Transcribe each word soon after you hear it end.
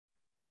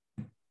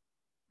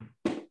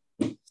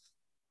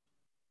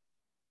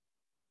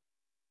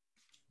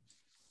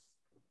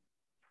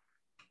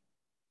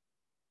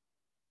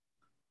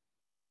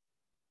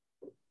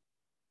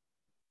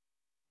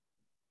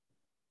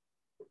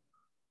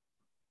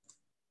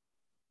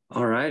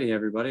All righty,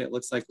 everybody. It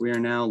looks like we are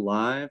now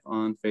live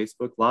on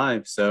Facebook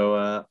Live.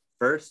 So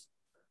first,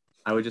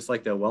 I would just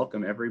like to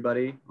welcome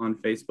everybody on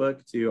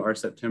Facebook to our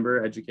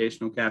September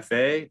Educational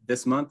Cafe.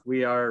 This month,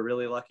 we are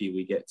really lucky.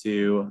 We get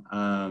to,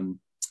 hold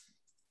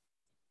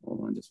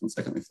on just one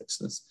second, let me fix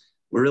this.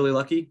 We're really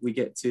lucky. We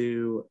get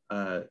to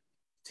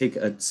take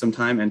some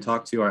time and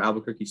talk to our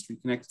Albuquerque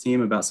StreetConnect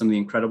team about some of the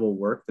incredible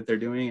work that they're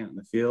doing out in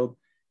the field.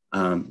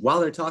 While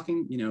they're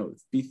talking,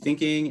 be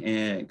thinking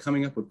and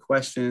coming up with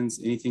questions,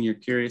 anything you're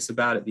curious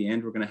about. At the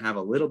end, we're going to have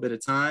a little bit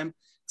of time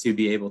to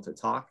be able to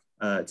talk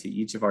to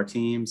each of our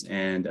teams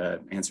and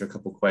answer a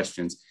couple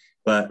questions.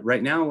 But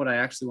right now, what I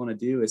actually want to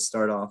do is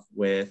start off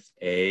with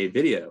a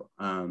video.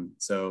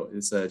 So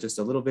it's just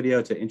a little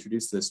video to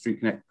introduce the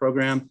StreetConnect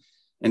program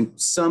and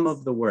some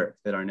of the work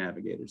that our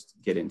navigators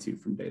get into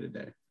from day to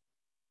day.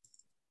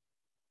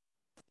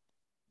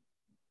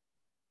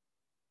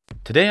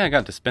 Today I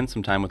got to spend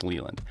some time with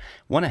Leland,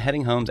 one of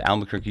Heading Home's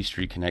Albuquerque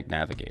StreetConnect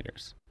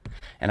navigators,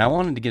 and I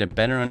wanted to get a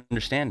better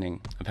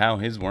understanding of how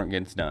his work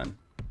gets done.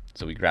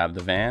 So we grabbed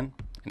the van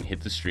and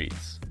hit the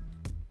streets.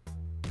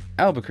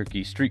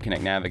 Albuquerque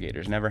StreetConnect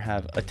navigators never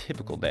have a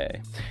typical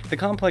day. The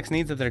complex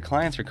needs of their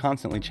clients are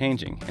constantly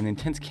changing, and the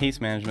intense case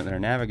management that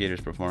our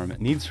navigators perform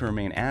needs to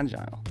remain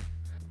agile.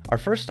 Our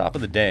first stop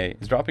of the day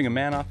is dropping a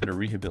man off at a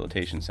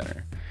rehabilitation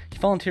center. He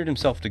volunteered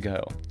himself to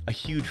go, a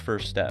huge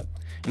first step,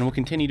 and will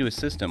continue to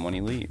assist him when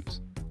he leaves.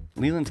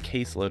 Leland's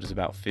caseload is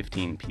about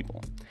 15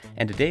 people,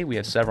 and today we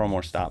have several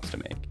more stops to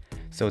make,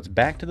 so it's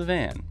back to the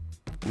van.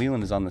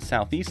 Leland is on the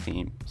southeast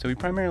team, so he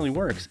primarily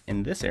works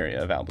in this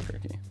area of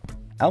Albuquerque.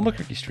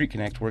 Albuquerque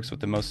StreetConnect works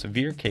with the most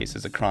severe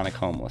cases of chronic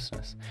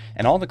homelessness,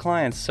 and all the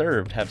clients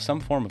served have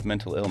some form of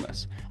mental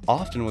illness,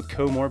 often with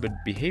comorbid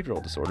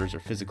behavioral disorders or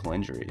physical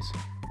injuries.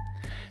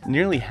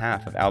 Nearly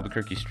half of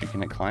Albuquerque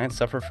StreetConnect clients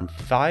suffer from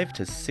 5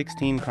 to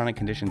 16 chronic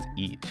conditions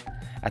each.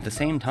 At the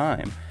same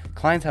time,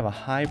 clients have a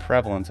high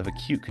prevalence of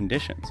acute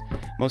conditions,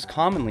 most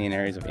commonly in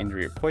areas of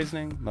injury or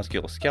poisoning,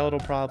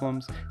 musculoskeletal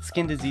problems,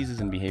 skin diseases,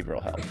 and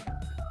behavioral health.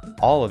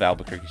 All of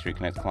Albuquerque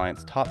StreetConnect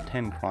clients' top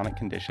 10 chronic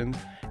conditions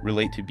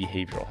relate to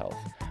behavioral health,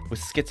 with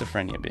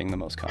schizophrenia being the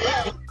most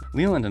common.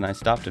 Leland and I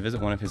stopped to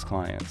visit one of his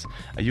clients,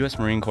 a U.S.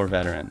 Marine Corps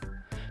veteran.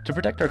 To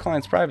protect our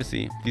client's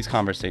privacy, these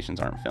conversations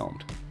aren't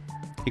filmed.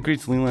 He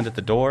greets Leland at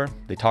the door,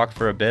 they talk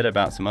for a bit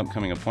about some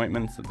upcoming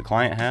appointments that the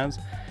client has,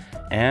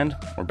 and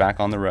we're back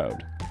on the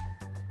road.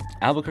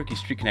 Albuquerque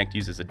StreetConnect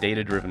uses a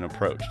data-driven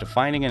approach to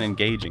finding and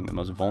engaging the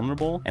most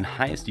vulnerable and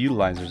highest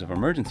utilizers of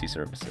emergency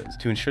services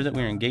to ensure that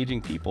we are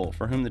engaging people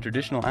for whom the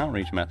traditional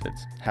outreach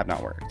methods have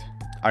not worked.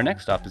 Our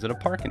next stop is at a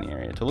park in the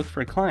area to look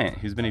for a client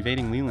who's been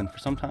evading Leland for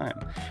some time,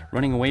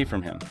 running away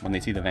from him when they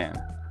see the van.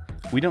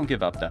 We don't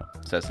give up though,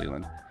 says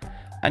Leland.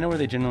 I know where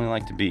they generally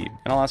like to be,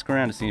 and I'll ask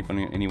around to see if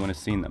anyone has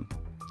seen them.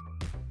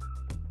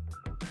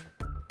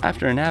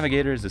 After a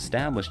navigator has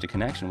established a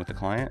connection with the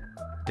client,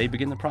 they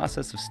begin the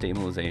process of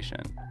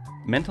stabilization.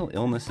 Mental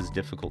illness is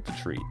difficult to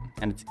treat,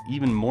 and it's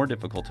even more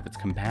difficult if it's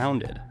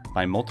compounded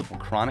by multiple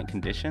chronic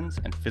conditions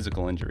and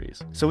physical injuries.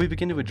 So we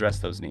begin to address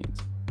those needs.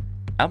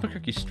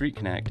 Albuquerque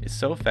StreetConnect is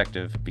so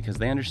effective because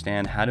they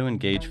understand how to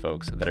engage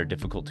folks that are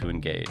difficult to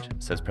engage,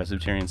 says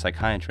Presbyterian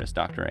psychiatrist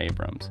Dr.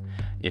 Abrams.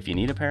 If you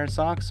need a pair of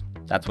socks,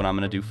 that's what I'm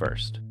going to do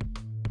first.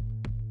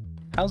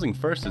 Housing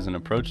First is an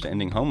approach to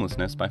ending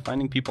homelessness by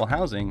finding people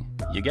housing,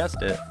 you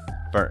guessed it,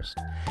 first.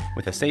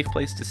 With a safe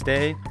place to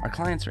stay, our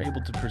clients are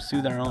able to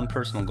pursue their own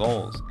personal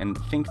goals and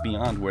think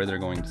beyond where they're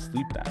going to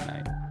sleep that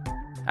night.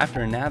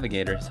 After a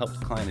navigator has helped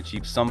the client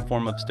achieve some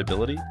form of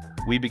stability,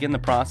 we begin the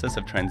process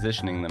of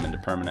transitioning them into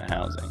permanent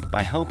housing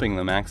by helping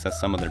them access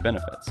some of their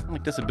benefits,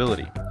 like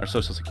disability or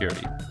Social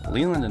Security.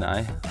 Leland and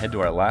I head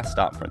to our last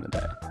stop for the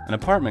day, an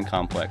apartment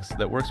complex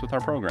that works with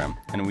our program,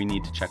 and we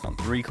need to check on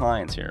 3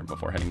 clients here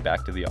before heading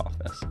back to the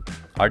office.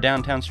 Our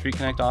downtown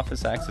StreetConnect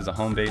office acts as a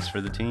home base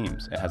for the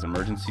teams. It has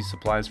emergency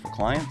supplies for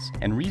clients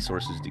and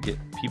resources to get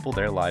people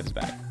their lives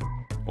back,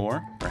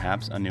 or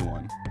perhaps a new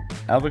one.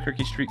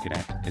 Albuquerque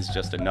StreetConnect is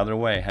just another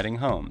way Heading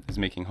Home is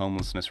making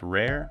homelessness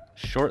rare,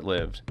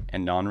 short-lived,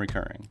 and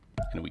non-recurring,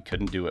 and we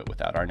couldn't do it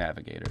without our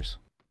navigators.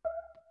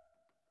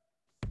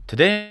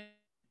 Today,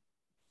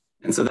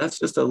 And so that's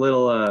just a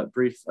little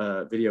brief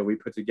video we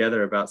put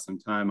together about some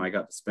time I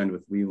got to spend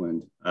with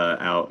Leland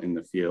out in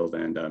the field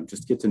and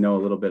just get to know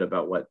a little bit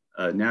about what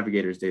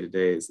navigators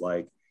day-to-day is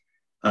like.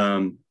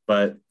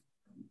 But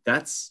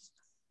that's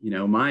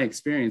my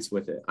experience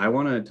with it. I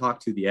want to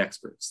talk to the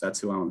experts. That's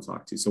who I want to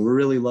talk to. So we're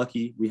really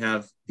lucky. We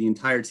have the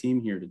entire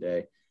team here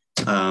today.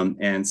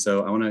 And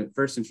so I want to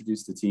first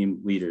introduce the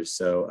team leaders.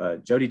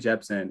 So Jody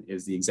Jepson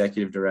is the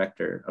executive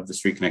director of the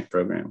StreetConnect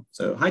program.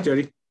 So hi,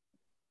 Jody.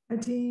 Hi,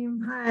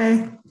 team.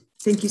 Hi.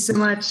 Thank you so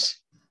much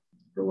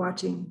for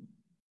watching.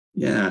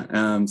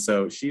 Yeah.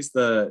 So she's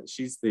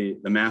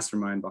the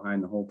mastermind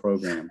behind the whole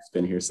program. It's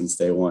been here since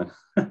day one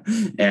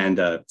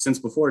and since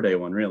before day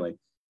one, really.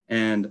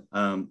 And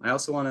I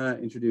also want to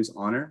introduce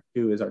Honor,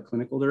 who is our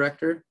clinical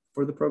director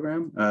for the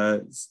program.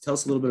 Tell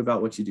us a little bit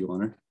about what you do,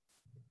 Honor.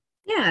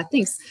 Yeah,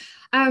 thanks.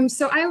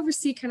 So I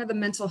oversee kind of the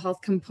mental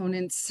health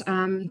components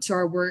to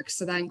our work.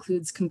 So that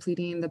includes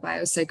completing the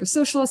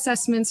biopsychosocial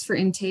assessments for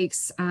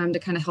intakes to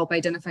kind of help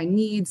identify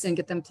needs and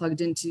get them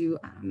plugged into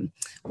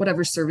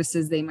whatever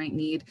services they might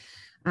need.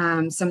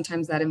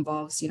 Sometimes that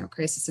involves,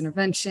 crisis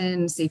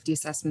intervention, safety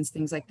assessments,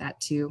 things like that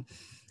too.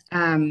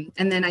 And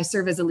then I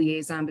serve as a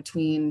liaison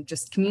between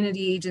just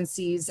community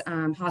agencies,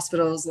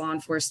 hospitals, law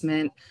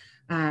enforcement,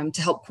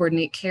 to help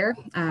coordinate care,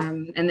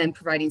 and then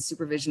providing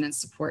supervision and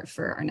support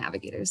for our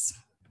navigators.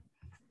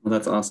 Well,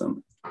 that's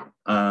awesome.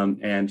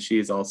 And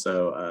she's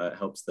also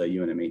helps the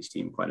UNMH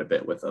team quite a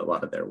bit with a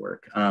lot of their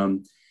work.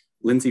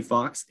 Lindsay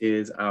Fox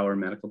is our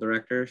medical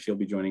director. She'll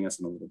be joining us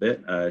in a little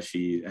bit.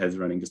 She is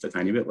running just a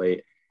tiny bit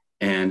late.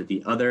 And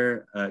the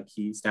other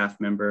key staff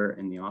member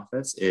in the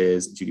office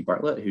is Judy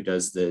Bartlett, who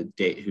does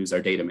who's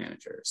our data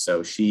manager.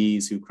 So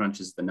she's who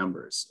crunches the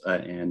numbers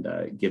and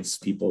gives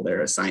people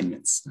their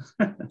assignments.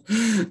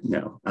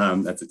 No,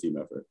 that's a team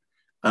effort.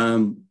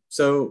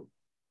 So,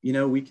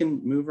 we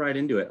can move right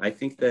into it. I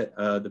think that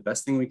the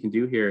best thing we can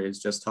do here is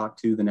just talk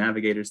to the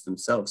navigators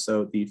themselves.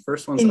 So the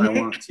first ones that I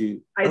want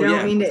to, I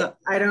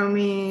don't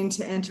mean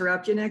to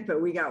interrupt you, Nick,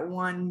 but we got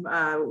one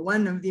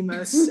of the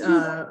most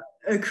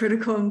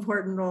critical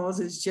important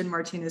roles is Jen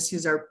Martinez,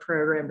 who's our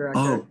program director.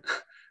 Oh,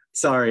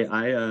 sorry.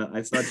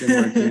 I saw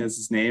Jen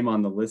Martinez's name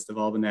on the list of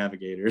all the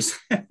navigators.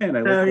 And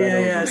I looked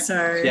over.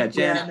 Sorry. Yeah,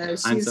 Jen, no,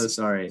 I'm so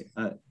sorry.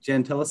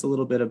 Jen, tell us a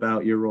little bit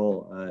about your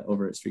role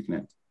over at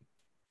StreetConnect.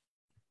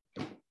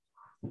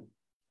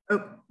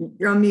 Oh,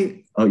 you're on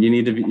mute. Oh, you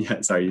need to be,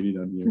 sorry, you need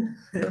to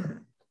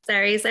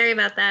unmute. Sorry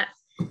about that.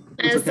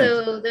 Okay.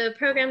 So the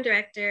program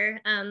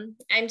director,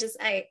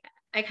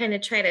 I kind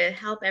of try to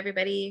help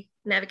everybody,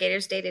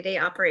 navigators, day-to-day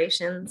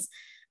operations,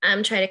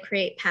 try to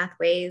create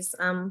pathways,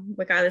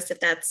 regardless if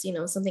that's,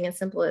 something as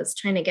simple as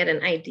trying to get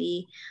an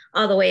ID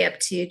all the way up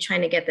to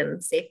trying to get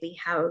them safely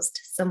housed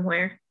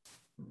somewhere.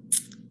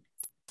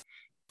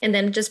 And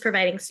then just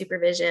providing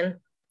supervision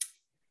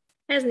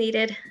as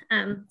needed.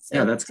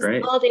 Yeah, that's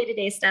great. All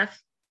day-to-day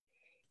stuff.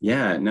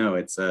 Yeah, no,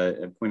 it's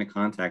a point of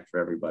contact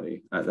for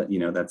everybody.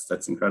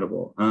 That's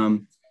incredible.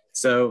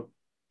 So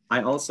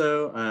I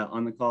also,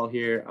 on the call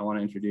here, I want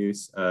to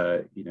introduce,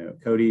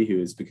 Cody, who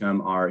has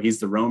become he's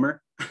the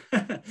roamer,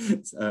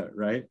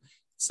 right?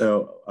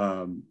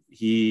 So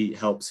he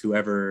helps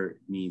whoever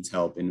needs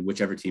help and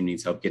whichever team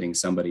needs help getting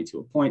somebody to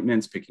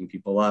appointments, picking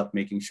people up,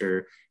 making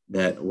sure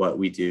that what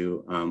we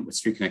do with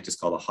StreetConnect is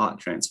called a hot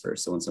transfer.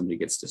 So when somebody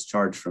gets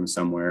discharged from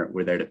somewhere,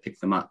 we're there to pick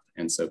them up.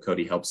 And so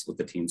Cody helps with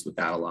the teams with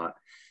that a lot.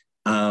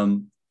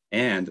 So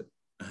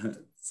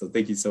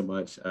thank you so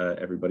much,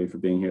 everybody, for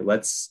being here.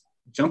 Let's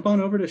jump on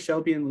over to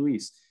Shelby and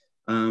Luis.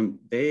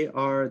 They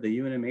are the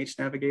UNMH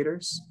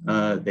navigators.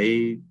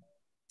 They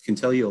can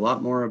tell you a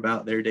lot more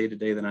about their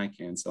day-to-day than I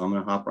can. So I'm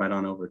going to hop right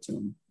on over to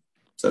them.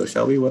 So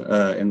Shelby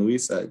and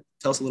Luis, tell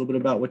us a little bit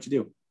about what you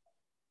do.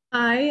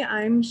 Hi,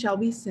 I'm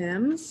Shelby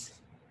Sims.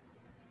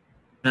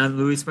 And I'm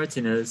Luis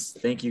Martinez.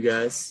 Thank you,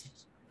 guys.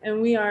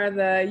 And we are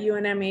the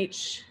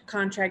UNMH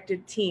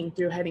contracted team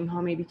through Heading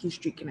Home ABQ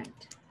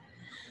StreetConnect.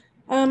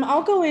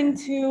 I'll go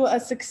into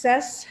a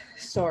success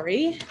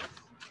story.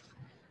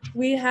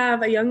 We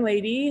have a young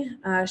lady,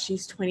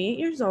 she's 28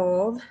 years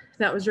old,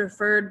 that was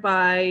referred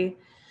by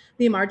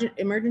the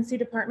emergency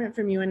department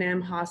from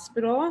UNM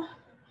Hospital.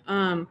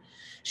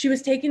 She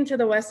was taken to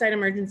the Westside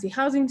Emergency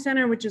Housing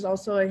Center, which is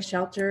also a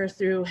shelter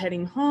through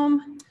Heading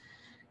Home.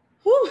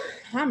 Whew,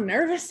 I'm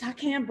nervous, I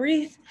can't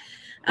breathe.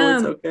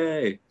 It's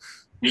okay.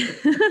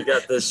 You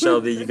got this,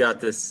 Shelby, you got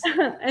this.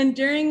 And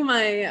during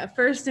my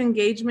first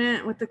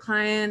engagement with the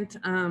client,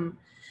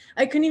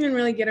 I couldn't even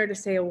really get her to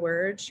say a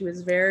word. She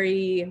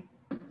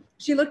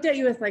looked at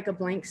you with like a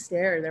blank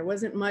stare. There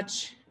wasn't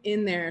much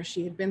in there.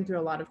 She had been through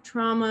a lot of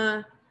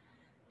trauma.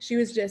 She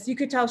was you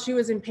could tell she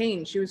was in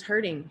pain. She was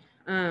hurting.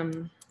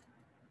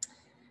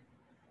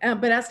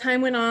 But as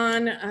time went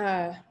on,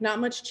 not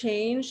much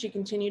changed. She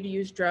continued to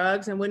use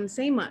drugs and wouldn't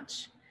say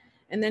much.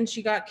 And then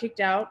she got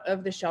kicked out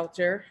of the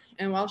shelter.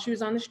 And while she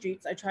was on the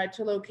streets, I tried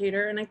to locate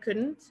her and I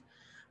couldn't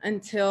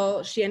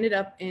until she ended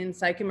up in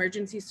psych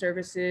emergency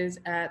services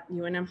at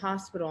UNM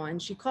Hospital.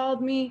 And she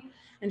called me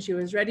and she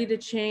was ready to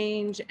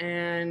change.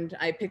 And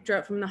I picked her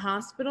up from the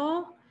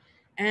hospital.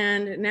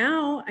 And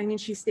now,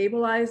 she's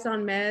stabilized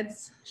on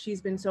meds. She's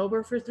been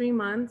sober for 3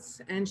 months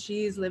and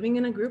she's living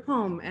in a group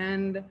home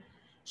and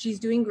she's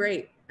doing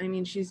great.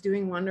 She's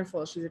doing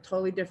wonderful. She's a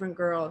totally different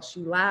girl.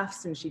 She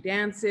laughs and she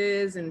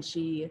dances and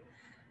she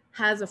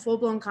has a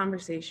full-blown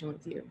conversation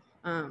with you.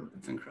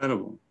 That's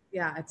incredible.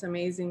 Yeah, it's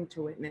amazing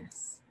to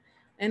witness.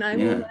 And I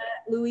will let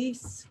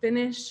Luis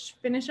finish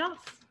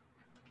off.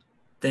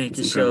 Thank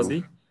you,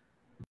 Shelby.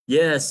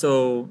 Yeah,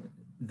 so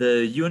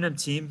the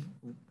UNM team,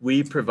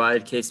 we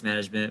provide case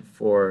management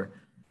for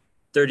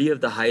 30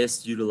 of the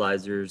highest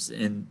utilizers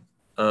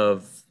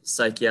of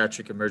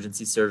psychiatric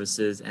emergency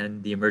services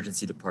and the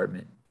emergency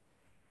department.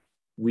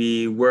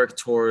 We work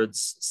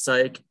towards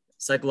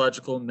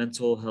psychological,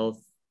 mental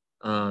health,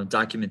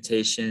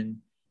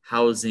 documentation,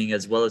 housing,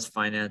 as well as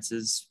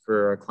finances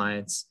for our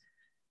clients.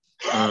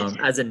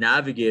 As a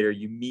navigator,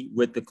 you meet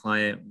with the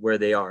client where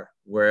they are,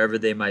 wherever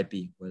they might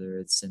be, whether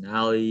it's an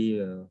alley,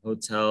 a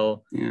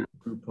hotel,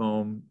 group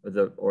home,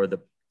 or the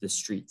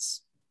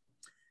streets.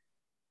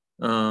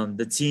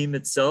 The team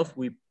itself,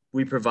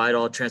 we provide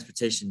all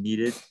transportation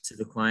needed to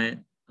the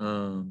client.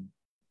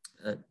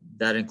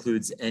 That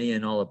includes any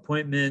and all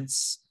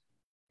appointments.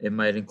 It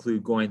might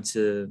include going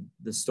to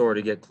the store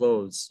to get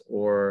clothes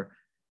or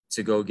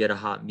to go get a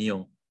hot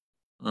meal.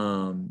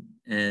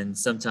 And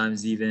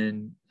sometimes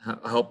even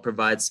help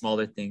provide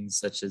smaller things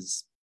such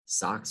as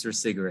socks or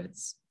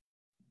cigarettes.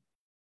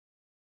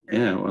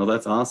 Yeah, well,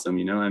 that's awesome.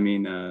 You know, I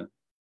mean,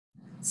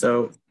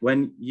 so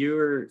when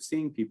you're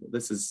seeing people,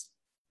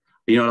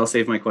 you know what, I'll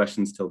save my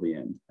questions till the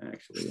end,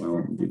 actually. I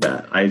won't do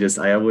that.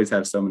 I always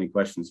have so many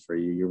questions for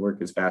you. Your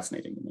work is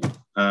fascinating to me.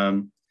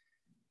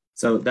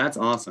 So that's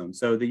awesome.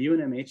 So the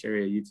UNMH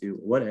area, you two,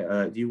 what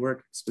do you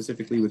work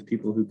specifically with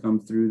people who come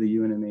through the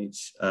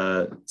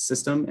UNMH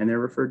system and they're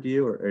referred to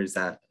you, or is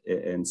that,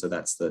 and so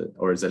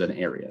or is it an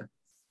area?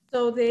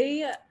 So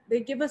they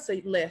give us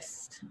a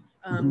list.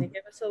 They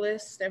give us a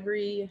list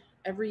every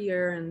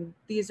year, and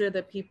these are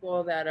the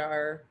people that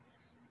are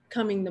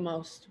coming the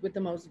most, with the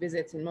most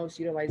visits and most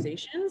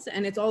utilizations,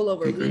 and it's all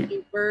over.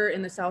 We're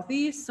in the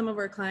Southeast. Some of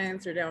our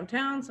clients are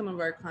downtown. Some of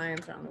our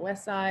clients are on the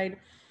West Side.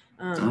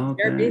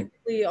 They're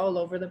basically all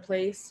over the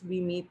place. We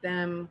meet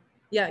them.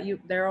 Yeah,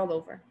 they're all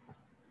over.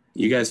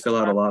 You guys fill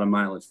out a lot of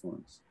mileage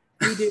forms.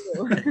 We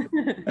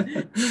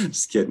do.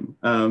 Just kidding.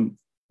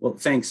 Well,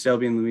 thanks,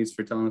 Shelby and Louise,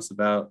 for telling us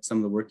about some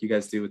of the work you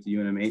guys do with the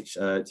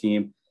UNMH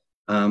team.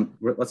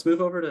 Let's move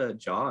over to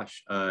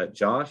Josh.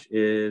 Josh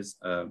is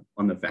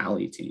on the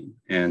Valley team.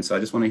 And so I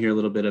just want to hear a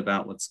little bit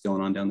about what's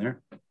going on down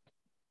there.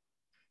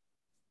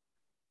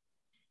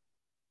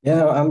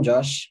 Yeah, I'm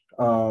Josh.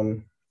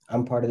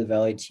 I'm part of the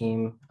Valley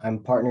team. I'm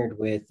partnered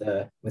with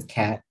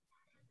Kat.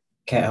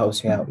 Kat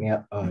helps me out.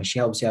 She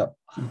helps out.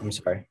 I'm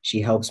sorry.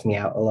 She helps me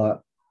out a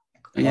lot.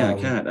 Yeah,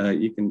 Kat,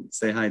 you can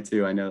say hi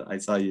too. I know I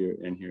saw you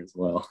in here as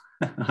well.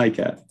 Hi,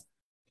 Kat.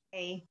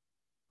 Hey.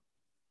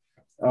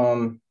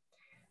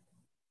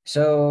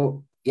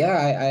 So yeah,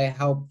 I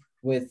help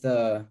with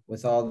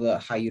all the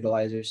high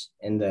utilizers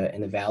in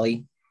the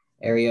Valley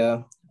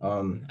area.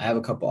 I have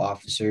a couple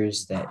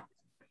officers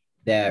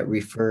that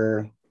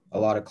refer a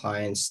lot of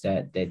clients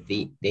that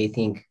they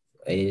think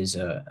is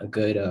a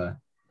good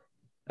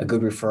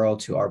referral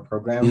to our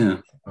program. Yeah.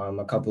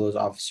 A couple of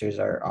those officers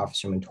are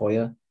Officer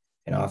Montoya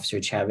and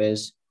Officer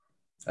Chavez.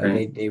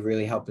 They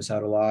really help us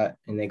out a lot,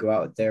 and they go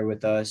out there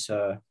with us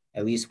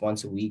at least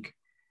once a week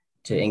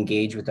to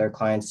engage with our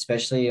clients,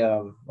 especially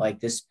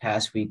like this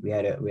past week, we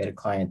had a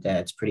client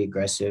that's pretty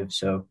aggressive.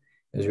 So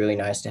it was really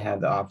nice to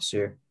have the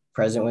officer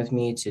present with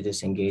me to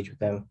just engage with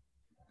them.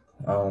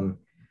 I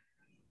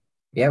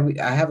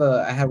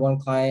had one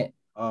client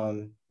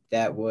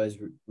that was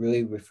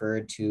really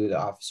referred to the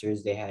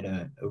officers. They had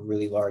a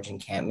really large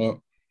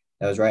encampment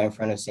that was right in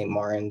front of St.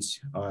 Martin's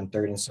on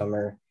 3rd and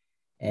Summer.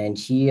 And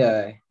he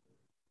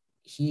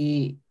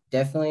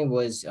definitely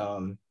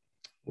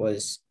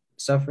was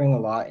suffering a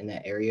lot in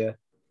that area.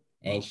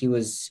 And he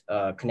was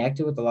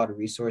connected with a lot of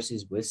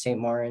resources with St.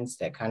 Martin's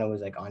that kind of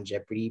was like on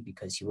jeopardy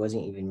because he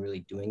wasn't even really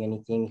doing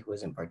anything. He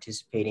wasn't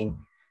participating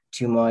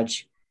too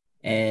much.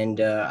 And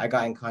I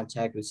got in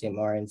contact with St.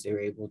 Martin's. They were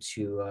able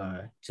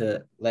to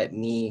let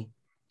me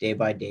day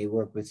by day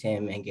work with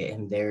him and get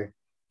him there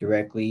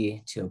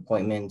directly to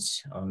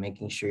appointments,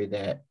 making sure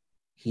that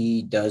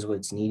he does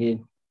what's needed.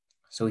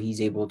 So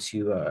he's able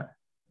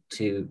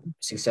to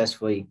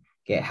successfully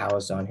get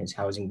housed on his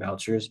housing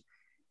vouchers.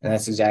 And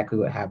that's exactly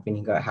what happened.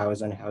 He got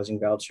housed on a housing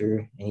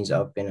voucher, and he's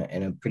up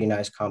in a pretty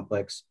nice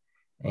complex,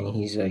 and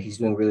he's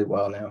doing really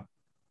well now.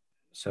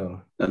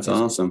 So that's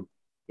awesome.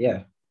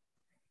 Yeah.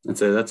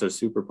 That's a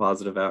super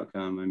positive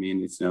outcome. I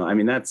mean,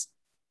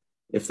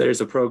 if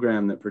there's a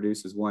program that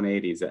produces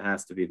 180s, it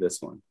has to be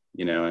this one.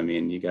 You know, I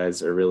mean, you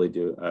guys are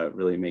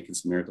really making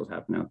some miracles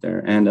happen out there.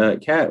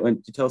 And Kat, why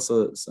don't you tell us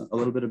a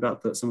little bit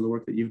about some of the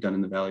work that you've done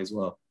in the Valley as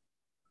well?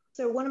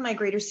 So one of my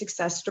greater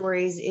success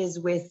stories is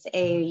with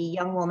a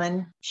young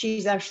woman.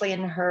 She's actually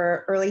in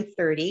her early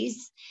 30s,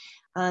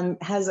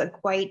 has a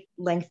quite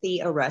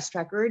lengthy arrest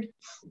record,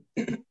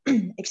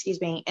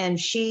 excuse me. And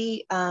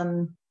she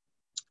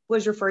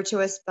was referred to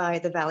us by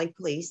the Valley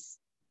Police.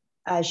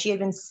 She had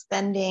been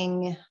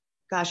spending,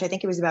 I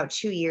think it was about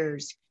 2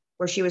 years,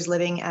 where she was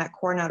living at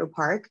Coronado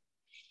Park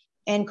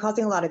and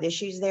causing a lot of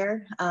issues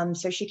there.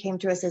 So she came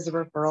to us as a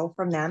referral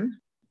from them.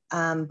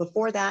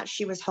 Before that,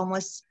 she was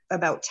homeless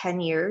about 10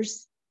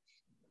 years.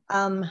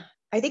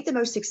 I think the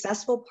most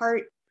successful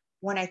part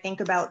when I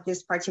think about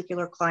this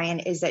particular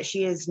client is that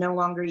she is no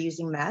longer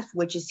using meth,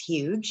 which is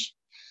huge.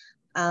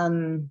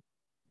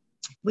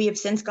 We have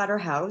since got her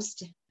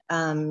housed.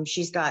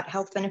 She's got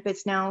health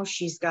benefits now.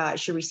 She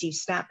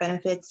receives SNAP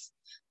benefits.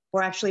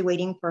 We're actually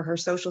waiting for her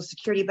Social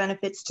Security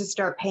benefits to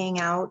start paying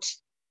out.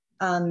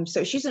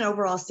 So she's an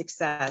overall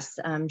success.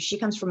 She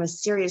comes from a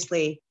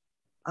seriously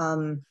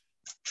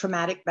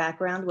traumatic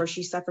background where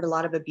she suffered a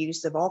lot of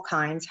abuse of all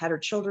kinds, had her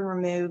children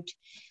removed,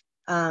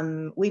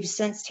 We've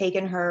since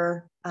taken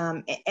her,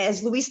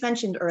 as Luis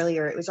mentioned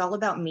earlier, it was all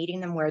about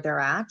meeting them where they're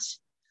at.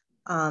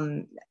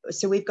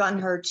 So we've gotten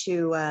her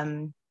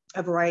to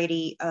a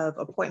variety of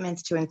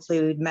appointments to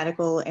include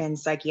medical and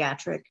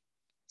psychiatric.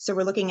 So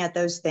we're looking at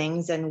those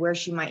things and where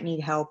she might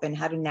need help and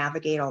how to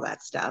navigate all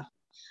that stuff.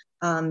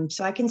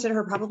 So I consider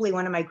her probably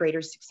one of my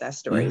greater success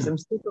stories. I'm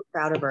super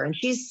proud of her. And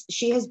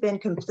she has been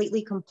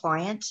completely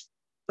compliant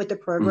with the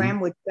program,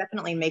 which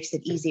definitely makes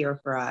it easier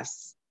for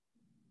us.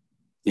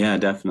 Yeah,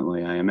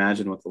 definitely. I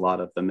imagine with a lot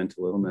of the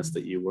mental illness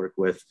that you work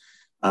with,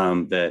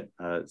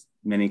 that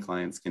many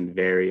clients can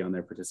vary on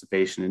their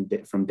participation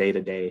from day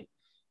to day.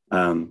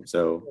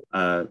 So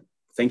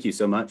thank you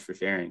so much for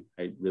sharing.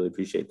 I really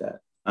appreciate that.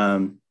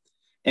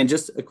 And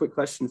just a quick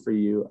question for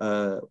you.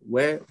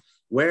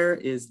 Where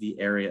is the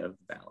area of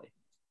the valley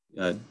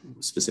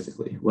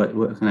specifically? What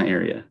kind of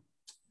area?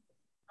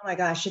 Oh my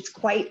gosh, it's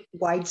quite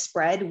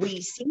widespread.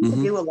 We seem to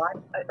do a lot,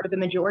 or the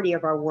majority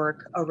of our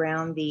work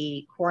around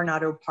the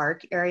Coronado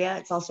Park area.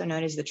 It's also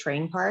known as the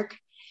Train Park.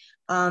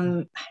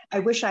 I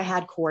wish I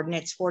had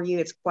coordinates for you.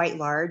 It's quite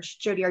large.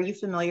 Jody, are you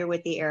familiar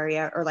with the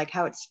area or like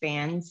how it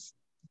spans?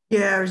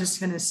 Yeah, I was just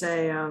going to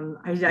say,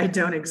 I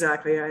don't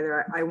exactly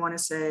either. I want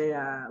to say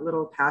a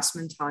little past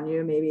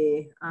Montano,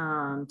 maybe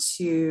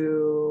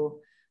to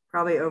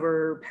probably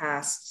over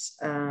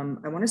past, I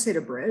want to say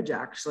to Bridge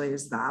actually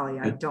is Valley.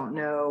 I don't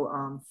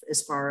know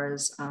as far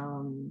as.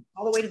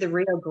 All the way to the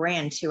Rio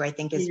Grande too, I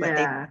think is what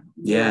they.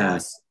 Yeah.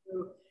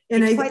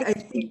 And I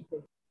think,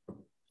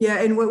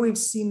 yeah, and what we've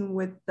seen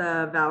with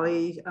the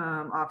Valley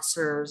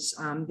officers,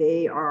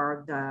 they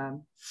are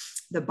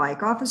the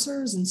bike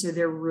officers. And so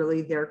they're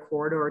really, their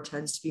corridor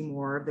tends to be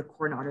more of the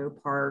Coronado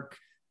Park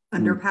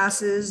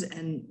underpasses.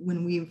 And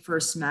when we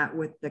first met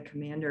with the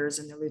commanders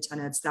and the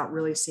lieutenants, that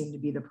really seemed to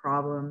be the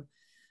problem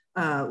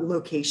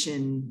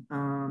location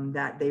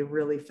that they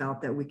really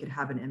felt that we could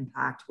have an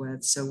impact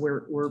with. So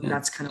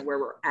that's kind of where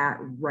we're at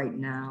right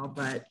now,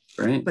 but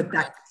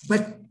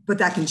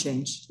that can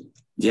change.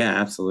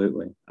 Yeah,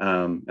 absolutely.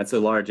 That's a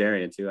large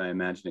area too. I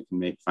imagine it can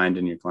make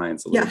finding your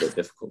clients a little bit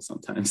difficult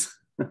sometimes.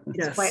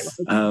 Yes. Quite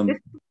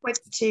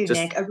too,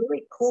 Nick, a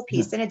really cool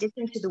piece. In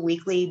addition to the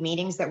weekly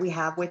meetings that we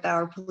have with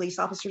our police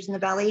officers in the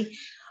Valley,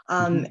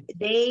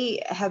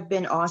 they have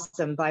been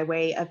awesome by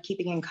way of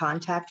keeping in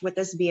contact with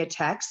us via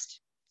text.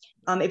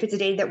 If it's a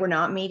day that we're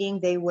not meeting,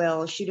 they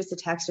will shoot us a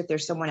text if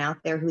there's someone out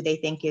there who they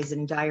think is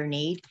in dire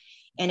need.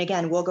 And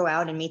again, we'll go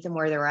out and meet them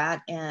where they're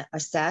at, and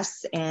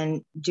assess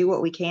and do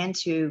what we can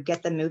to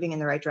get them moving in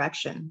the right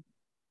direction.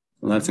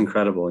 Well, that's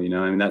incredible. I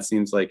mean, that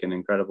seems like an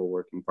incredible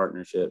working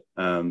partnership.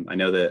 I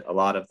know that a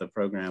lot of the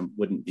program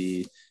wouldn't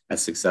be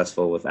as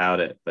successful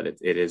without it, but it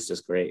is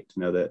just great to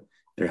know that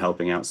they're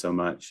helping out so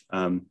much.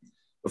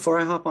 Before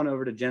I hop on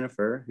over to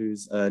Jennifer,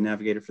 who's a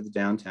navigator for the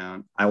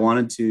downtown, I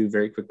wanted to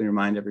very quickly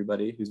remind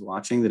everybody who's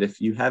watching that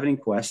if you have any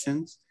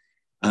questions,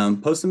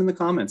 post them in the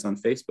comments on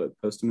Facebook,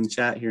 post them in the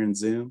chat here in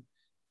Zoom,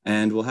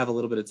 and we'll have a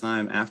little bit of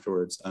time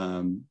afterwards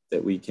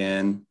that we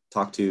can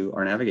talk to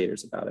our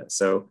navigators about it.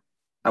 So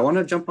I want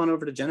to jump on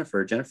over to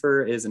Jennifer.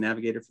 Jennifer is a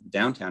navigator for the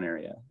downtown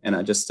area, and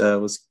I just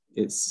was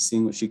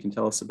seeing what she can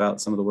tell us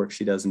about some of the work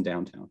she does in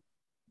downtown.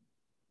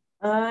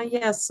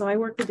 Yes, so I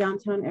work the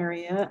downtown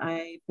area.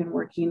 I've been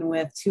working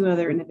with two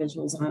other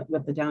individuals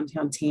with the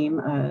downtown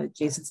team.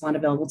 Jason's not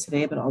available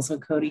today, but also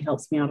Cody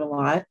helps me out a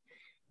lot.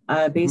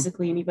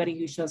 Basically, anybody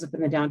who shows up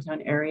in the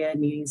downtown area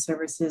needing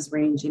services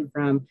ranging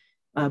from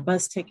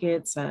bus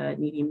tickets,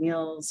 needing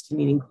meals, to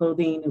needing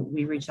clothing,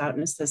 we reach out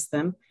and assist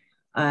them.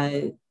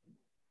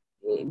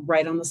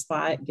 Right on the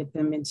spot, get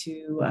them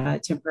into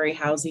temporary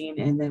housing,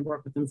 and then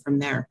work with them from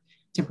there.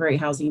 Temporary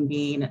housing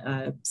being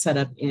set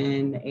up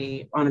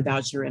on a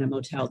voucher in a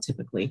motel,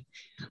 typically.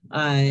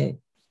 I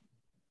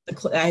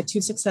had two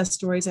success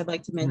stories I'd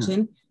like to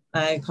mention.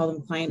 I call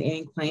them Client A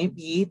and Client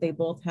B. They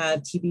both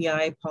have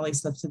TBI,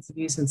 polysubstance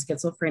abuse, and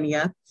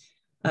schizophrenia.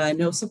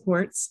 No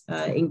supports.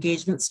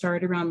 Engagement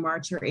started around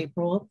March or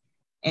April,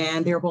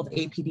 and they were both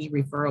APD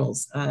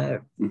referrals.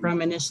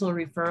 From initial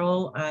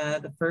referral,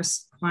 the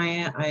first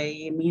client,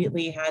 I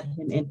immediately had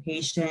him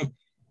inpatient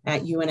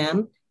at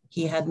UNM.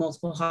 He had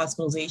multiple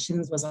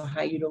hospitalizations, was a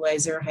high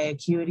utilizer, high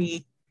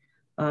acuity,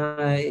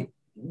 never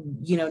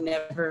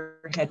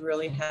had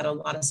really had a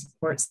lot of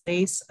support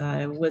space.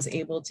 Was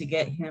able to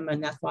get him a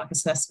NEFLOC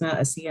assessment,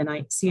 a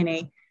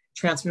CNA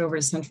transferred over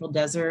to Central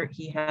Desert.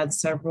 He had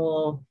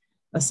several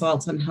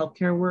assaults on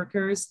healthcare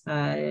workers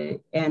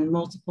and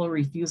multiple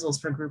refusals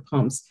for group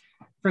homes.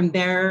 From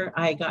there,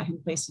 I got him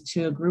placed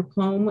into a group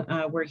home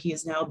where he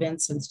has now been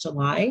since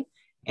July.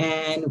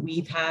 And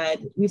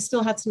we've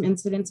still had some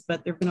incidents,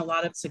 but there've been a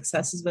lot of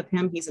successes with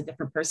him. He's a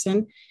different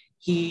person.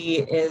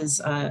 He has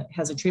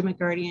a treatment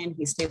guardian.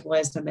 He's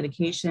stabilized on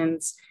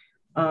medications.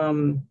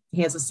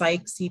 He has a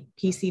psych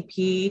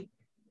PCP,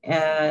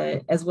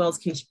 as well as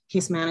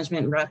case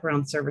management and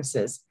wraparound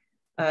services.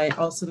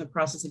 Also in the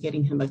process of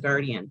getting him a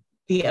guardian.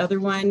 The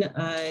other one,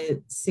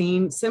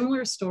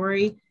 similar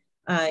story.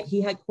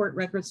 He had court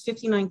records,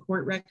 59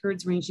 court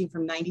records ranging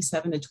from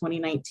 97 to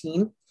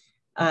 2019.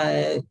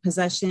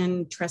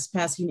 possession,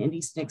 trespassing,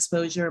 indecent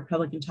exposure,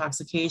 public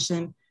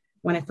intoxication.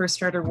 When I first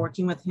started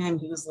working with him,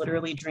 he was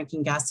literally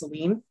drinking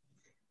gasoline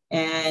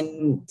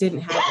and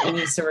didn't have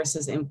any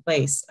services in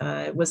place.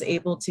 Was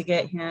able to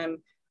get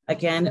him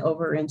again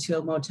over into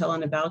a motel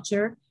on a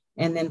voucher.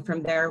 And then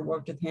from there,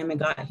 worked with him and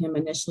got him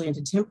initially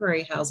into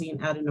temporary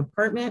housing at an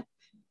apartment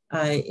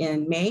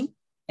in May.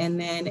 And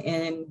then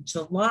in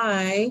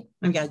July,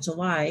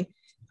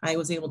 I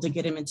was able to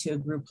get him into a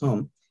group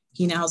home.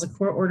 He now has a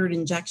court-ordered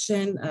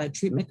injection,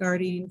 treatment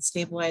guarding,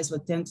 stabilized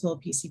with dental,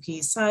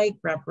 PCP, psych,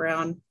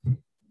 wraparound.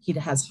 He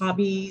has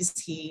hobbies.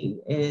 He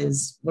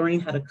is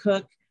learning how to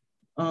cook.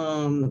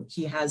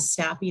 He has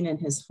staffing in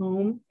his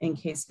home and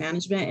case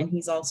management, and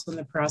he's also in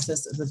the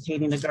process of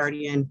obtaining a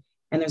guardian.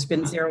 And there's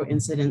been 0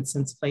 incidents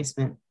since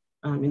placement.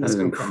 In this That is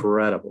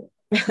incredible.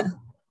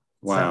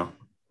 Wow. So,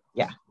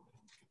 yeah.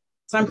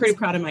 So I'm pretty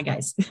proud of my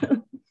guys.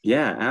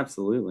 Yeah,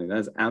 absolutely. That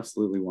is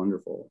absolutely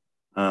wonderful.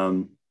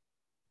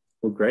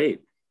 Well,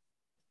 great.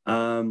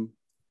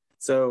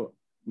 So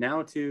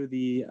now to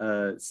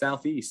the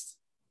Southeast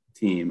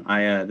team.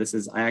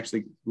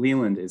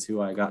 Leland is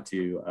who I got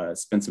to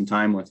spend some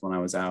time with when I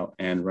was out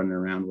and running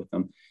around with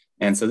them.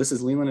 And so this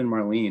is Leland and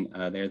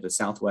Marlene. They're the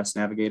Southwest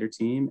Navigator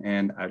team.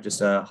 And I just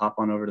hop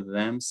on over to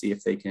them, see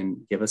if they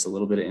can give us a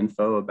little bit of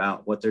info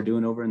about what they're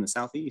doing over in the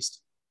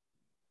Southeast.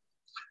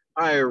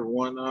 Hi,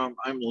 everyone.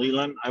 I'm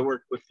Leland. I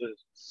work with the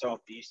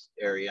Southeast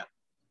area.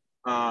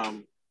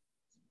 I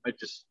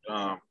just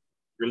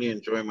really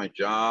enjoy my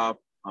job.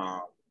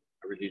 I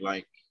really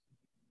like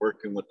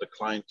working with the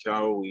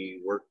clientele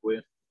we work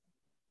with.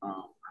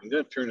 I'm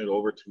going to turn it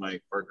over to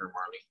my partner,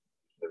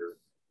 Marlene. Let her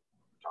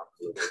talk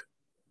a little bit.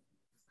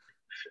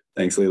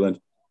 Thanks, Leland.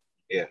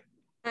 Yeah.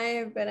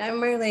 Hi, but I'm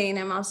Marlene.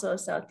 I'm also a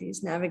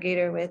Southeast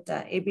Navigator with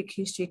ABQ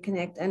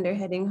StreetConnect under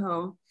Heading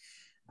Home.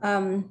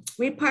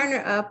 We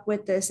partner up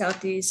with the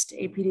Southeast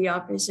APD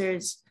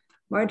officers,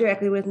 more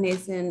directly with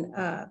Nathan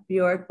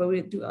Bjork, but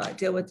we do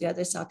deal with the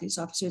other Southeast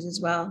officers as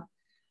well.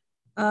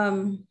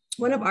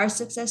 One of our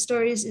success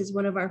stories is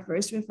one of our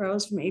first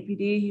referrals from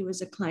APD. He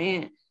was a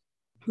client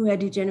who had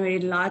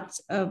degenerated lots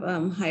of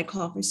high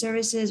call for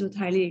services with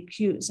highly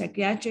acute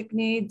psychiatric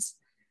needs,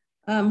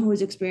 who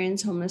was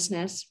experiencing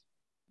homelessness.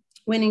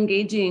 When we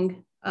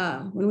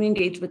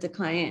engaged with the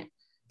client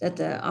that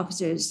the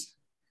officers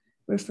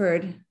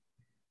referred,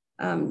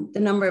 the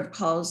number of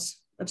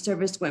calls of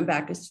service went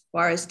back as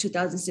far as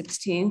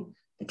 2016.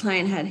 The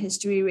client had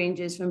history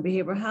ranges from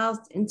behavioral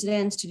health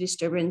incidents to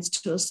disturbance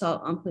to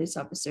assault on police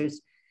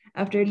officers.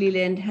 After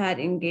Leland had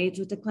engaged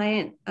with the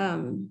client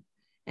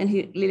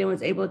Leland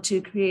was able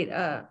to create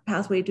a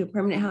pathway to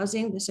permanent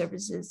housing, the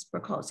services for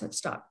calls had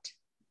stopped.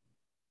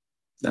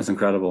 That's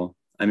incredible.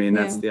 I mean,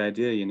 that's the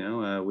idea, you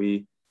know,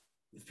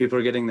 if people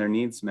are getting their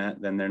needs met,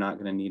 then they're not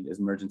going to need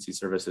emergency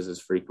services as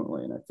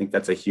frequently. And I think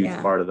that's a huge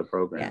part of the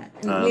program. Yeah,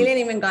 and Leland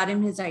even got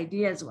him his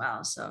ID as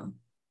well. So,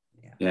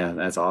 yeah,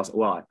 that's awesome.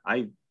 Well,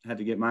 I had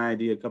to get my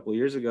ID a couple of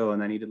years ago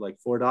and I needed like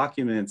 4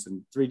 documents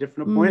and 3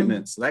 different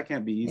appointments. So that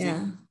can't be easy.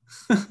 Yeah,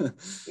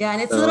 yeah,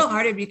 and it's a little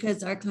harder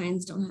because our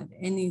clients don't have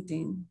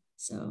anything.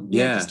 So we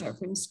have to start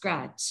from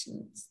scratch.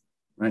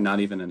 Right, not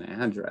even an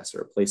address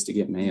or a place to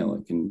get mail.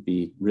 It can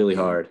be really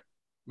hard.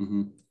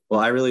 Mm-hmm. Well,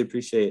 I really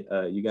appreciate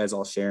you guys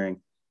all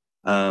sharing.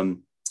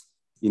 You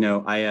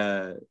know,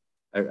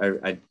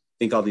 I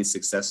think all these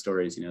success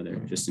stories, you know, they're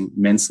just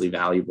immensely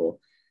valuable.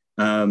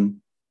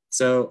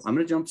 So I'm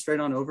going to jump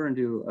straight on over and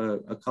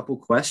do a couple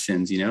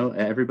questions. You know,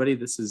 everybody,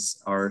 this is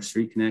our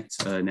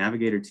StreetConnect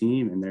Navigator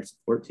team and their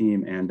support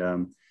team.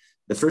 And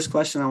the first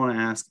question I want to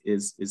ask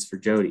is for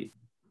Jody.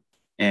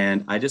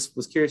 And I just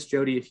was curious,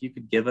 Jody, if you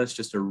could give us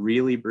just a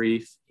really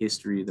brief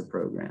history of the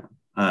program,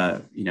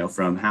 you know,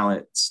 from how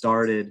it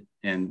started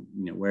and,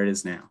 you know, where it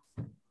is now.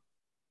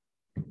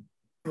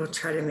 We'll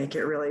try to make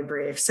it really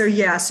brief. So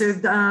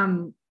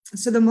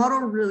the model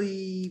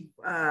really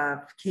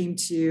came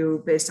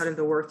to based out of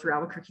the work through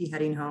Albuquerque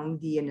Heading Home,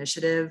 the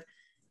initiative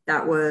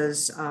that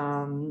was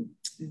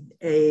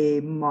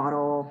a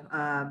model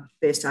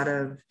based out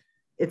of,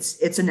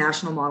 it's a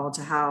national model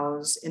to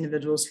house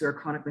individuals who are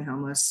chronically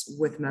homeless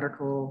with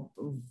medical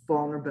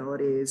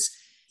vulnerabilities.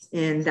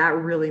 And that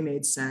really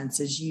made sense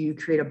as you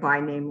create a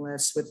by name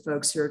list with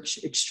folks who are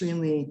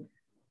extremely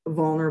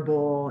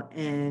vulnerable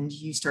and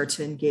you start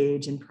to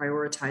engage and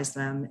prioritize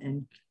them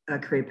and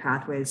create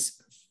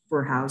pathways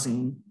for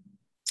housing.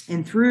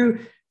 And through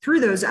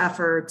those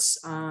efforts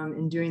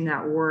in doing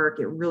that work,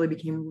 it really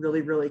became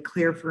really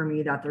clear for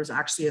me that there's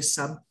actually a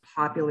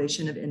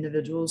subpopulation of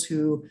individuals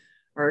who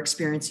are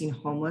experiencing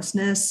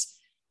homelessness,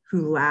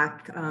 who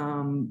lack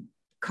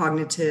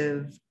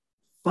cognitive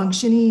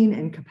functioning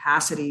and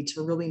capacity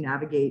to really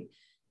navigate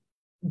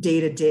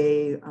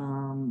day-to-day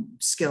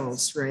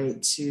skills,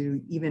 right?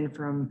 To even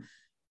from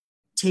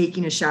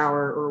taking a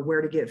shower or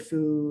where to get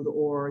food,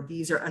 or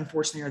these are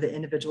unfortunately are the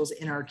individuals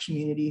in our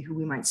community who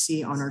we might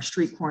see on our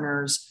street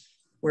corners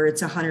where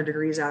it's 100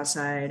 degrees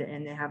outside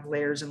and they have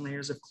layers and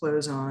layers of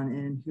clothes on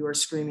and who are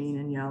screaming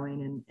and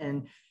yelling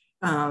and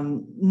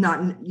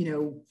not, you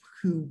know,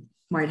 who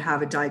might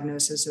have a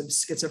diagnosis of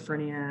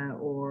schizophrenia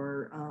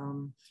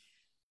or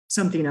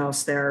something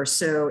else there.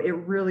 So it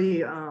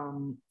really,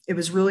 it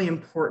was really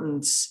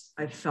important,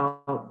 I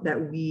felt,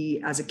 that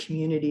we as a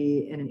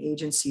community and an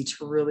agency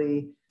to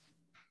really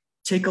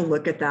take a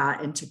look at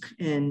that and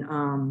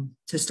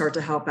to start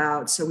to help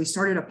out. So we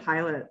started a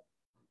pilot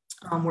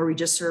where we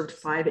just served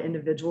 5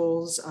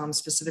 individuals,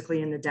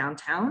 specifically in the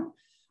downtown.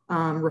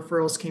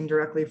 Referrals came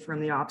directly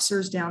from the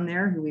officers down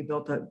there who we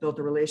built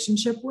a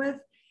relationship with.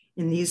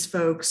 And these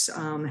folks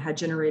had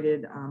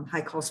generated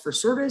high calls for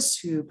service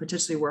who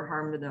potentially were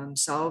harm to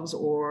themselves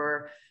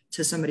or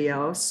to somebody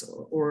else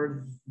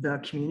or the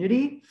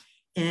community.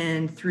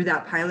 And through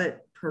that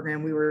pilot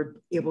program, we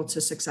were able to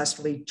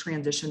successfully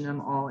transition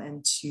them all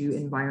into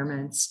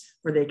environments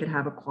where they could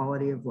have a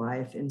quality of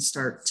life and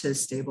start to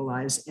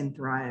stabilize and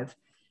thrive.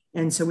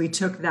 And so we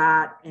took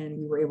that and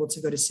we were able to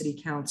go to City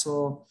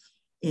Council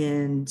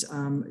and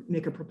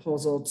make a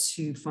proposal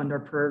to fund our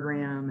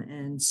program.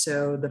 And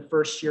so the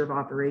first year of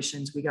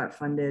operations, we got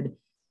funded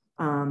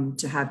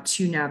to have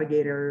 2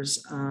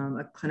 navigators,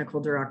 a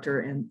clinical director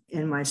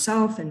and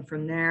myself. And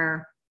from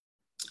there,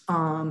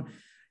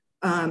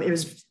 it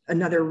was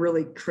another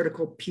really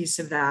critical piece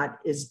of that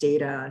is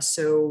data.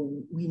 So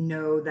we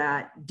know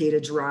that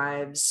data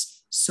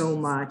drives so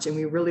much, and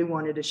we really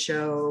wanted to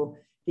show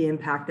the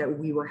impact that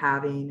we were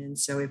having. And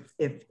so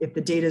if the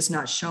data is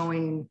not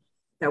showing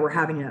that we're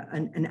having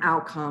an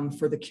outcome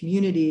for the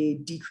community,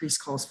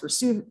 decreased calls for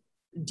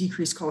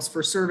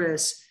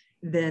service,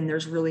 then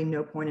there's really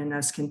no point in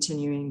us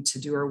continuing to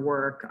do our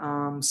work.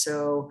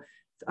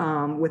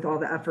 With all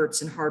the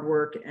efforts and hard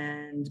work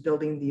and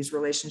building these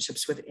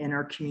relationships within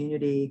our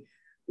community,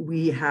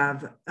 we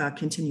have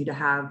continued to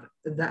have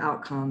the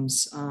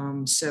outcomes.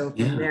 So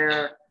from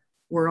there,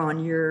 we're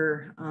on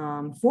year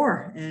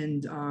 4,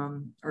 and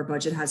our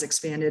budget has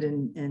expanded,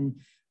 and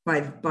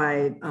by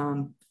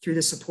through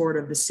the support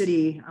of the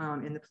city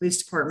and the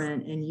police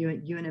department and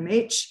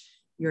UNMH,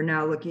 you're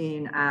now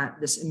looking at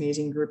this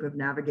amazing group of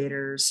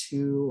navigators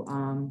who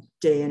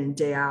day in and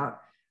day out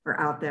are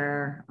out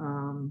there.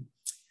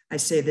 I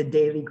say the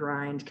daily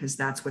grind because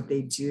that's what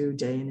they do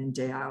day in and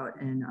day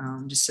out. And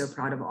I'm just so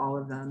proud of all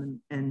of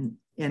them and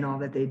all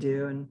that they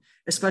do. And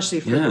especially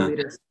for the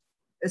leaders,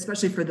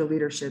 especially for the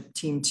leadership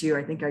team too.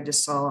 I think I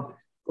just saw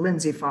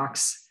Lindsay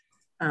Fox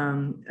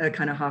kind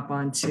of hop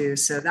on too.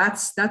 So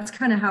that's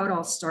kind of how it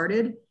all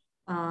started.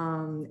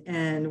 And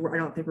I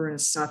don't think we're going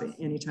to stop it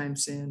anytime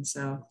soon.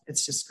 So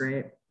it's just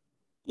great.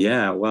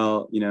 Yeah,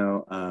 well,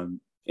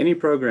 any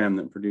program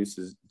that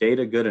produces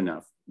data good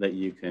enough that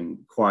you can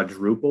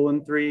quadruple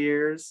in 3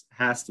 years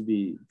has to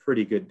be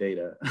pretty good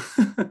data.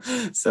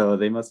 So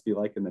they must be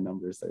liking the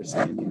numbers they're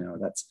seeing.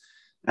 That's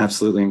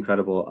absolutely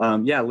incredible.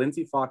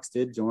 Lindsay Fox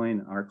did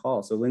join our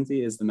call. So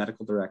Lindsay is the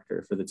medical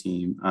director for the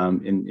team.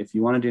 And if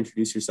you wanted to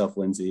introduce yourself,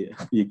 Lindsay,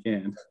 you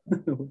can.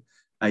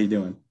 How you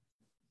doing?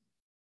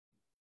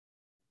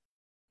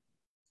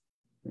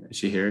 Is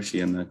she here? Is she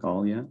in the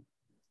call yet?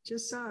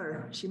 Just saw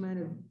her. She might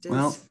have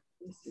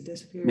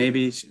disappeared.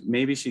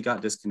 Maybe she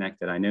got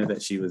disconnected. I know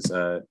that she was,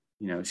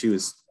 she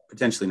was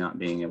potentially not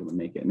being able to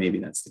make it. Maybe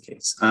that's the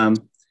case.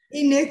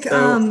 Hey, Nick.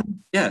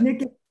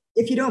 Nick,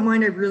 if you don't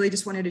mind, I really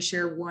just wanted to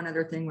share one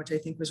other thing, which I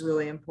think was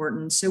really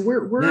important. So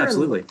we're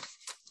absolutely.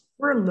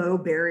 We're a low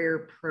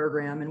barrier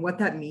program, and what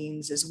that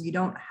means is we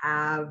don't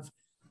have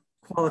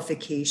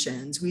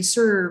qualifications. We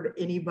serve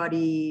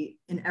anybody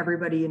and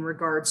everybody in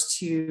regards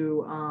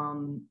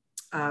to.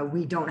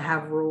 We don't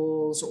have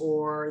rules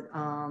or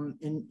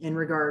in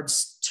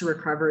regards to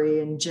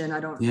recovery. And Jen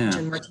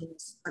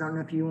Martinez, I don't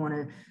know if you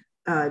want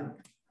to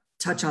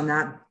touch on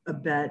that a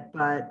bit,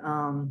 but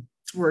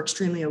we're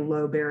extremely a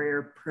low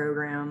barrier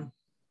program.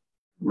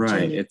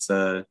 Right.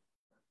 All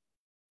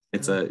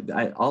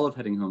of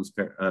Heading Home's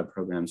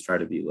programs try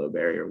to be low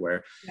barrier,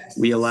 where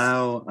we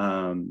allow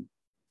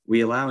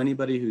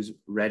anybody who's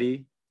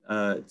ready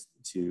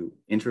to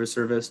enter a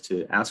service,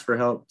 to ask for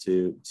help,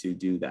 to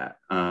do that,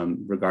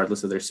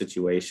 regardless of their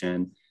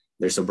situation,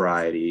 their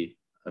sobriety,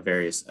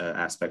 various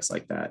aspects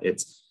like that.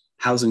 It's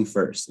housing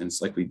first. And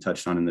it's like we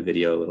touched on in the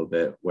video a little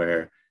bit,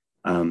 where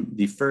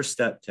the first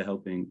step to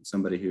helping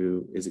somebody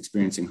who is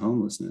experiencing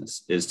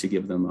homelessness is to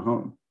give them a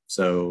home.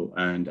 So,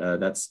 and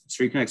that's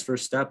StreetConnect's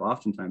first step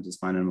oftentimes is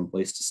finding them a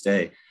place to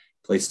stay,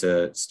 a place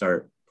to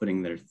start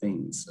putting their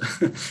things,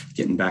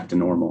 getting back to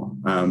normal.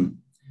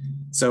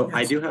 So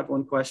I do have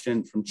one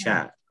question from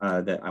chat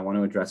that I want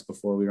to address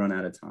before we run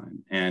out of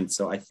time. And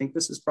so I think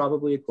this is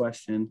probably a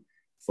question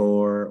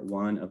for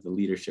one of the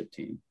leadership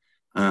team.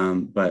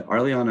 But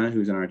Arliana,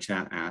 who's in our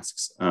chat,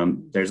 asks,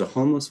 there's a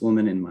homeless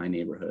woman in my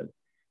neighborhood.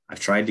 I've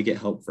tried to get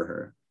help for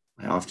her.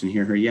 I often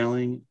hear her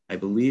yelling. I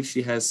believe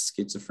she has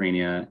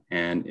schizophrenia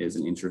and is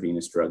an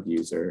intravenous drug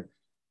user.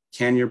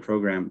 Can your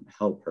program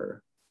help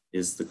her,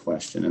 is the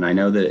question. And I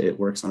know that it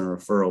works on a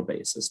referral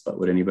basis, but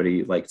would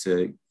anybody like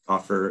to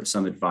offer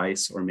some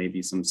advice or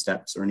maybe some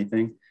steps or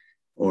anything?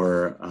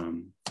 Or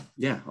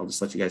I'll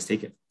just let you guys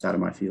take it. It's out of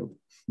my field.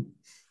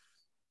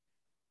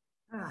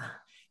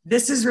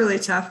 This is really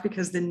tough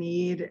because the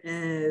need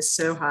is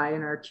so high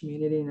in our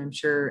community, and I'm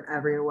sure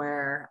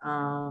everywhere,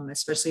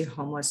 especially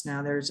homeless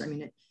now. This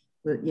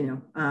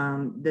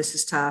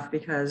is tough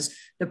because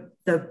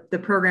the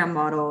program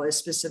model is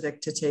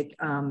specific to take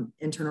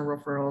internal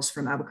referrals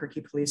from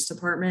Albuquerque Police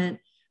Department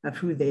of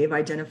who they've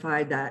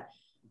identified that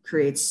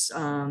creates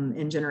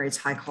and generates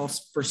high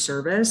calls for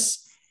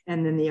service.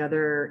 And then the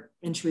other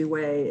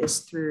entryway is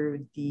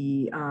through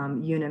the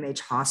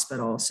UNMH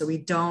hospital. So we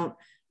don't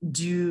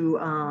do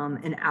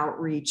an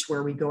outreach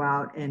where we go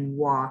out and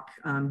walk,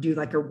 do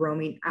like a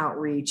roaming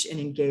outreach and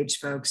engage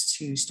folks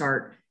to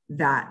start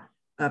that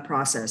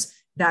process.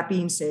 That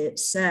being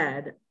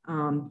said,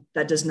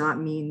 that does not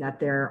mean that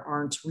there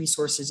aren't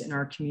resources in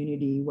our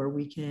community where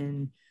we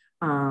can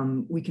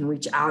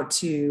reach out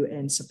to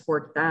and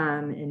support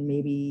them, and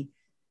maybe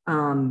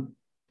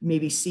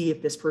see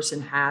if this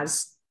person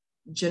has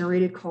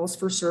generated calls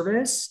for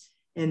service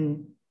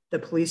and the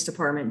police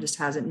department just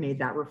hasn't made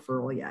that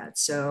referral yet.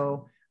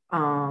 So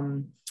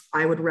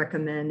I would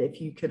recommend if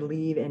you could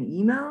leave an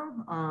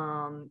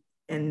email,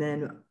 and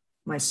then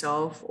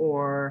myself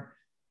or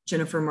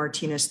Jennifer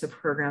Martinez, the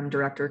program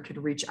director, could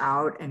reach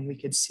out and we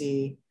could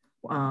see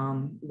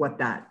what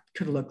that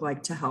could look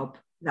like to help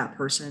that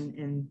person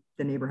in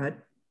the neighborhood.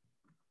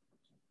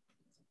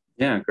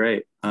 Yeah,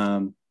 great.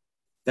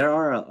 There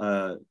are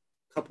a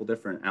couple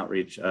different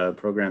outreach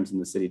programs in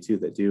the city too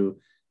that do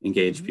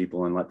engage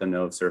people and let them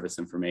know of service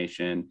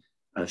information,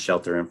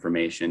 shelter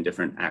information,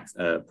 different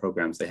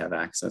programs they have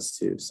access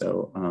to.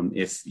 So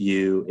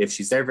if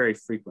she's there very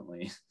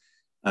frequently,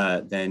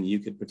 then you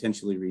could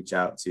potentially reach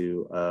out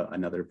to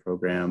another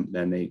program.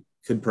 Then they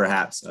could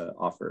perhaps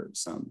offer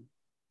some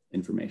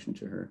information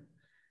to her.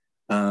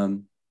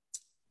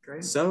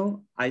 Great.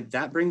 So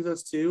that brings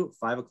us to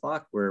 5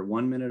 o'clock. We're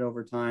 1 minute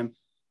over time.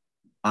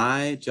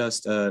 I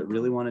just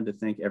really wanted to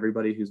thank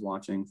everybody who's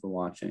watching for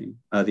watching.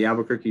 The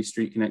Albuquerque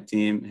StreetConnect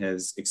team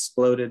has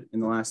exploded in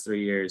the last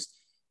 3 years.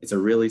 It's a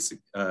really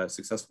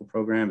successful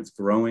program. It's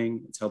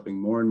growing. It's helping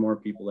more and more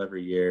people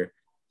every year.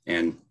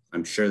 And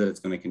I'm sure that it's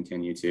going to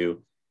continue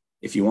to.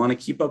 If you want to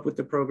keep up with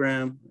the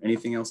program,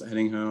 anything else at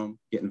Heading Home,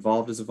 get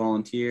involved as a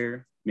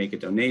volunteer, make a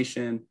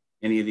donation,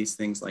 any of these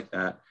things like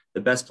that,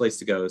 the best place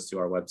to go is to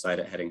our website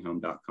at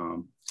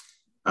headinghome.com.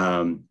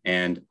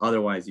 And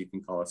otherwise, you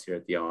can call us here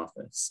at the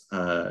office.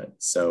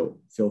 So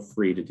feel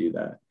free to do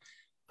that.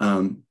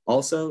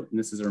 Also, and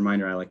this is a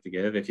reminder I like to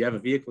give, if you have a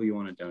vehicle you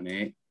want to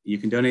donate, you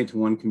can donate to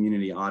One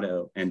Community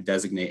Auto and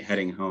designate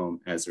Heading Home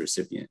as the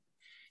recipient.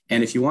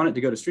 And if you want it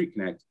to go to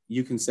StreetConnect,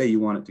 you can say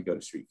you want it to go to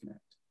StreetConnect.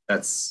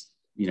 That's,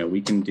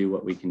 we can do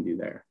what we can do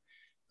there.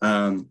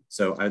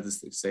 So I would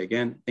just say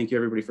again, thank you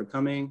everybody for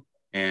coming,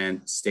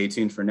 and stay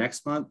tuned for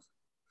next month.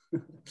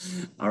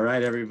 All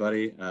right,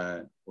 everybody.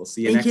 We'll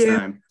see you next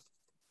time.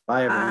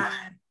 Bye, everyone.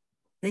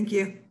 Thank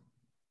you.